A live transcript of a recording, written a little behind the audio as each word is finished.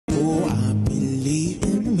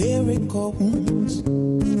miracles.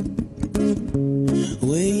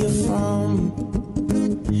 Where you from?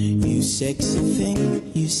 You sexy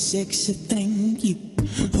thing, you sexy thing, you.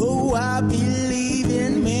 Oh, I believe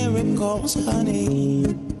in miracles, honey.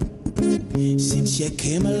 Since you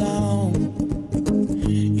came along,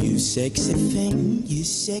 you sexy thing, you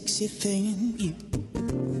sexy thing, you.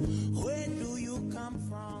 Where do you come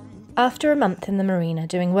from? After a month in the marina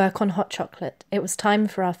doing work on hot chocolate, it was time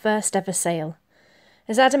for our first ever sail.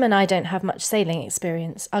 As Adam and I don't have much sailing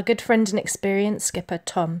experience, our good friend and experienced skipper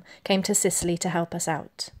Tom came to Sicily to help us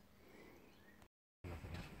out.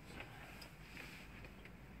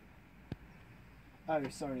 Oh,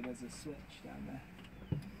 sorry, there's a switch down there.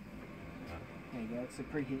 There you go, it's a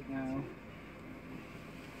preheat now.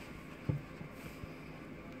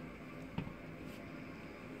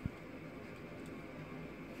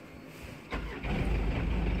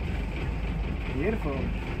 Beautiful.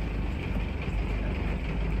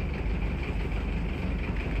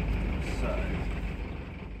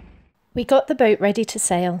 We got the boat ready to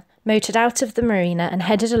sail, motored out of the marina and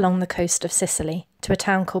headed along the coast of Sicily to a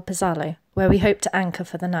town called Baiser, where we hoped to anchor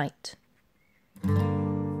for the night.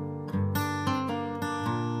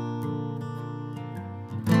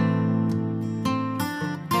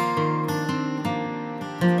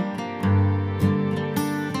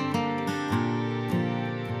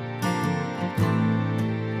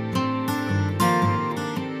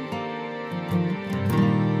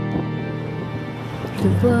 Je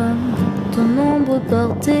vois ton ombre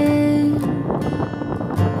portée,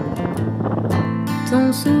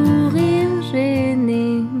 ton sourire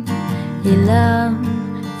gêné et la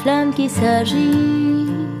flamme qui s'agite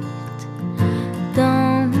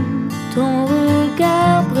dans ton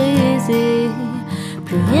regard brisé.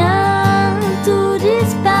 Plus rien, tout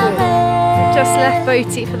disparaît. Just left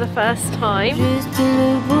Boaty for the first time. Juste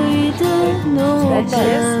le bruit de nos There she is,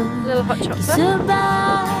 peurs little hot qui chocolate. se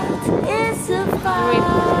battent et se frappent. We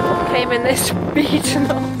came in this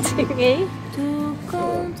regional dinghy.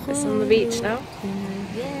 It's on the beach now.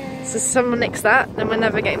 So someone nicks that, then we're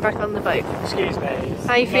never getting back on the boat. Excuse me.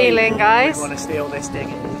 How you feeling, guys? We want to steal this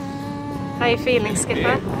dinghy. How you feeling,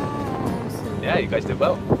 skipper? Yeah, you guys did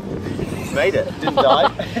well. Made it. Didn't die.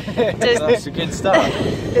 That's a good start.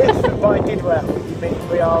 If I did well, you mean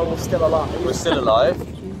we are all still alive? We're still alive.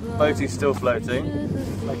 Boaty's still floating.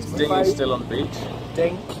 Dinghy's still on the beach.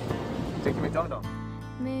 Dink. Dinky McDonald.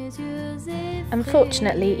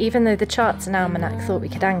 Unfortunately, even though the charts and almanac thought we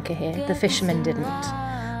could anchor here, the fishermen didn't.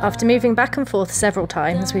 After moving back and forth several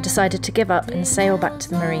times, we decided to give up and sail back to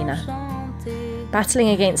the marina. Battling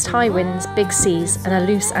against high winds, big seas and a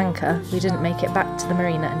loose anchor, we didn't make it back to the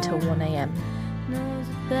marina until 1 a.m.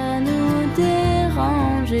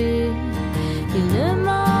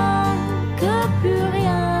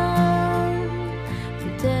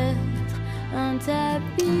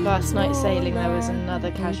 Last night sailing there was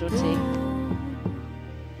another casualty.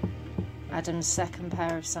 Adam's second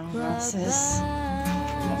pair of sunglasses.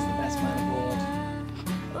 That's the best man aboard.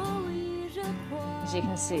 As you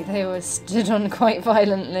can see, they were stood on quite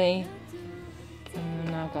violently. And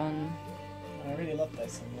they're now gone. I really love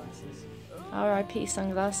those sunglasses. R.I.P.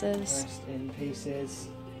 sunglasses. Rest in pieces.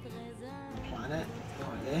 Planet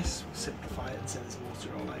like this, we'll simplify it so there's water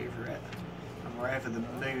all over it. And wherever the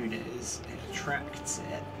moon is, it attracts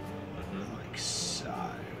it, like so.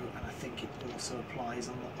 And I think it also applies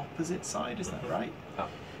on the opposite side, is that right? Oh.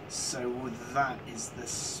 So that is the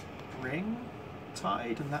spring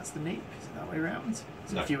tide and that's the neap, is it that way around?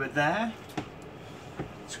 So No. if you were there...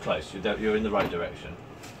 It's close, you're in the right direction.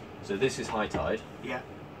 So this is high tide. Yeah.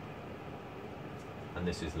 And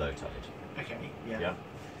this is low tide. Okay, yeah. Yeah.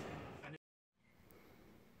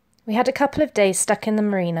 We had a couple of days stuck in the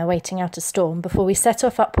marina waiting out a storm before we set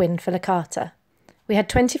off upwind for Licarta. We had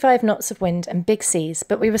 25 knots of wind and big seas,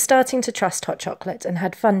 but we were starting to trust Hot Chocolate and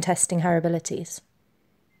had fun testing her abilities.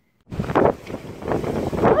 Woohoo!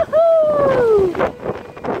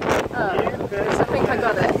 I think I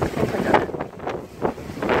got it.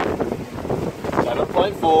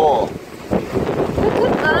 7.4.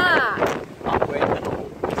 Look at that! Upwind.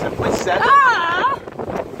 7.7. Ah!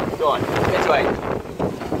 Go on, get to 8.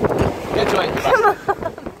 Get to 8. Come on.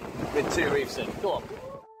 With 2 reefs in. Go on.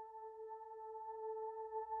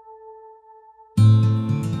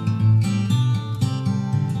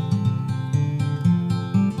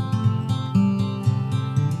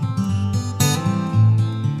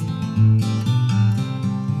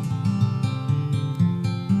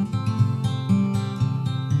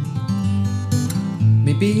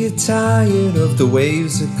 Maybe you're tired of the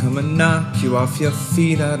waves that come and knock you off your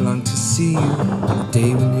feet. I'd long to see you on a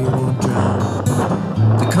day when you won't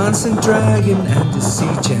drown. The constant dragging and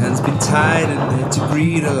deceit, your hands been tied and there to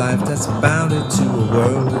greet a life that's bounded to a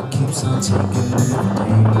world that keeps on taking every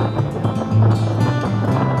day.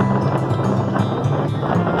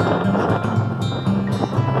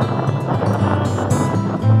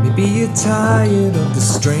 Maybe you're tired of the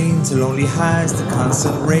strains, the lonely highs, the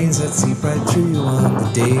constant rains that seep right through you on the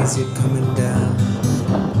days you're coming down.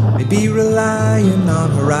 Maybe relying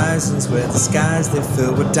on horizons where the skies they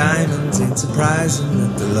fill with diamonds. Ain't surprising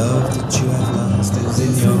that the love that you have lost is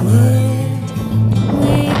in your mind.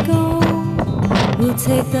 We go, we'll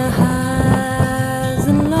take the highs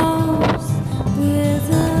and lows with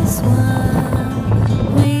us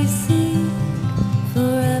while we see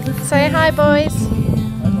forever. Say hi, boys.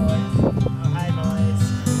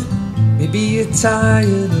 Maybe you're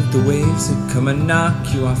tired of the waves that come and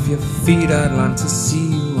knock you off your feet. I'd long to see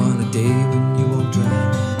you on a day when you won't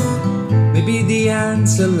drown. Maybe the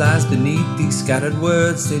answer lies beneath these scattered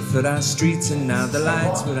words. They flood our streets and now the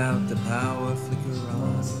lights without the power flicker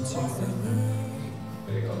on into the night.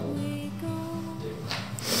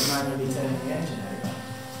 Might be turning the engine over.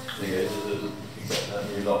 So yeah, get that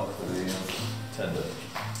new lock for the tender.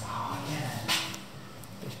 Oh yeah.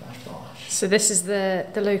 Bish bash bosh. So this is the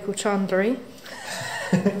local chandlery.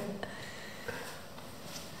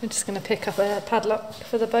 We're just going to pick up a padlock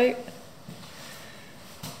for the boat.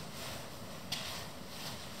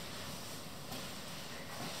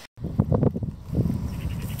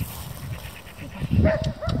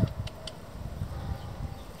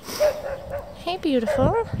 Hey,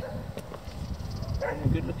 beautiful. You're a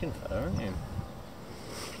good looking fella, aren't you?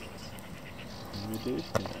 You do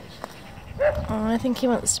looking nice. Oh, I think he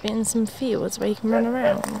wants to be in some fields where he can run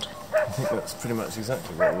around. I think that's pretty much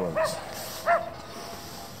exactly what he wants.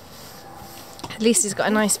 At least he's got a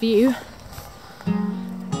nice view.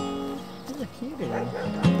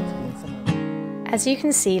 As you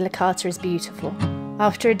can see, Licarta is beautiful.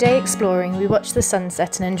 After a day exploring, we watched the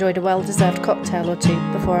sunset and enjoyed a well-deserved cocktail or two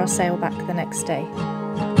before our sail back the next day.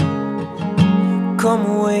 Come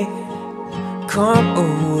away,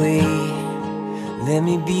 let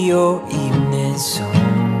me be your evening song.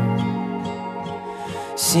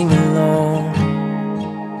 Sing along.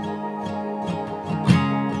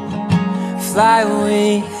 Fly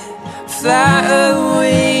away,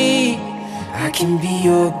 I can be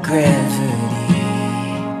your gravity.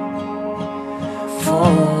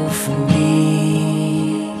 Fall for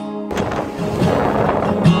me.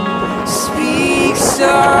 Speak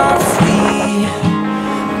softly,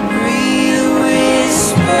 breathe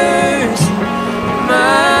whispers.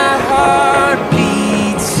 My heart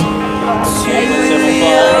beats to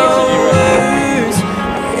your words.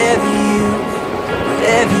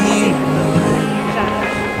 Whatever you want,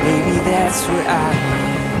 baby, that's what I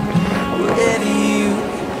want. Whatever you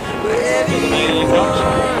want.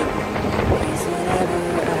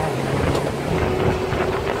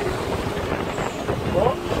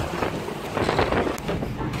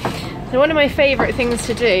 So one of my favourite things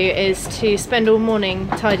to do is to spend all morning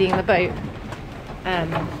tidying the boat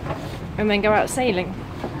and then go out sailing.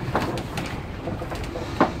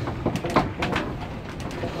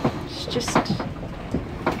 It's just a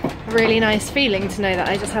really nice feeling to know that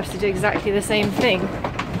I just have to do exactly the same thing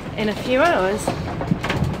in a few hours.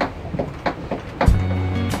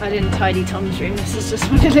 I didn't tidy Tom's room, this is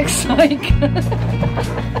just what it looks like.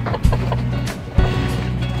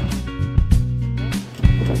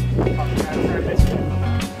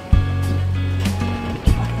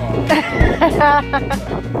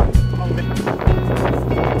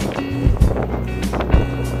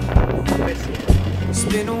 It's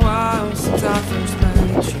been a while since I first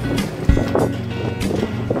met you,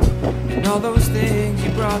 and all those things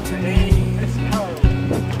you brought to me.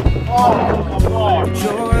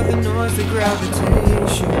 Joy, the noise, the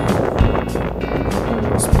gravitation,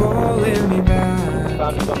 it's pulling me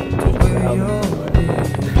back to where you're been.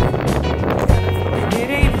 And it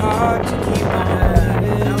ain't hard to keep on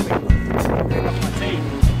living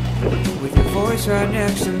with your voice right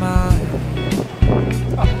next to mine.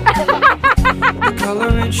 The color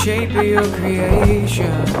and shape of your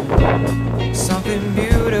creation, something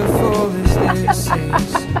beautiful as this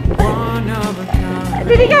is, one of a kind.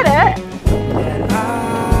 Did he get it? I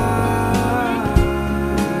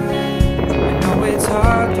know it's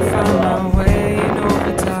hard to find my way in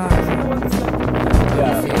over time. I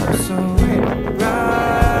feel so right.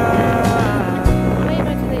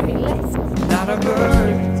 Not a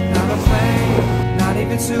bird, not a plane, not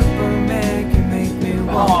even Superman can make me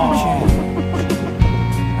want to change.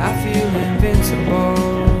 I feel invincible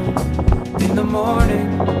in the morning,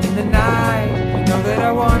 in the night. You know that that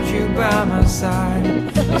I want you by my side.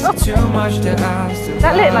 Is it too much to ask?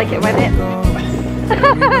 That looked like it went in.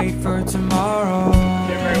 We wait for tomorrow.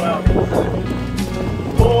 Did very well.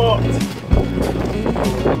 Port.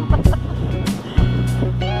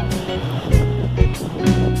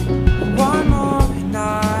 One more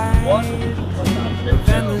night of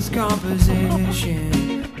endless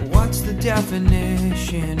composition. What's the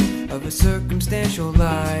definition of a circumstantial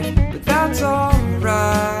life? But that's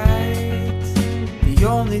alright. The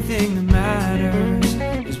only thing that matters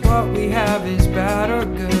is what we have is bad or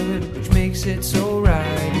good, which makes it so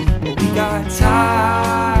right. But we got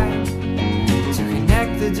time to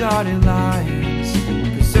connect the dotted lines.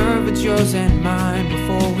 Preserve it's yours and mine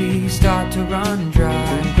before we start to run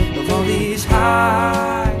dry of all these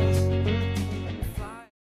highs.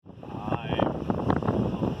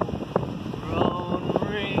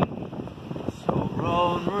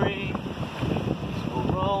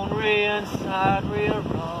 Inside real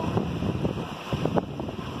wrong.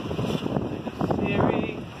 Like a theory,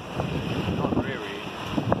 not weary.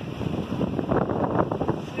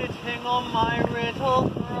 Sitting on my little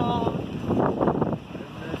throne.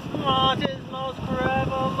 The smartest, most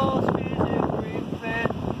clever, most physically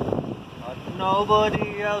fit. But nobody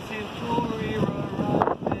else seems to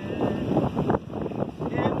re-arrive it.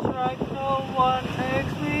 Seems like no one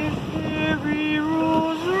takes me very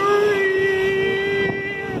rosary.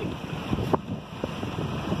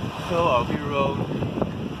 So I'll be rolling.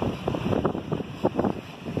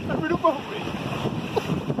 I'm gonna roll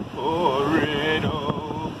it.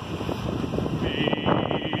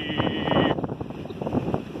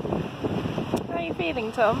 How are you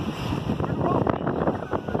feeling, Tom?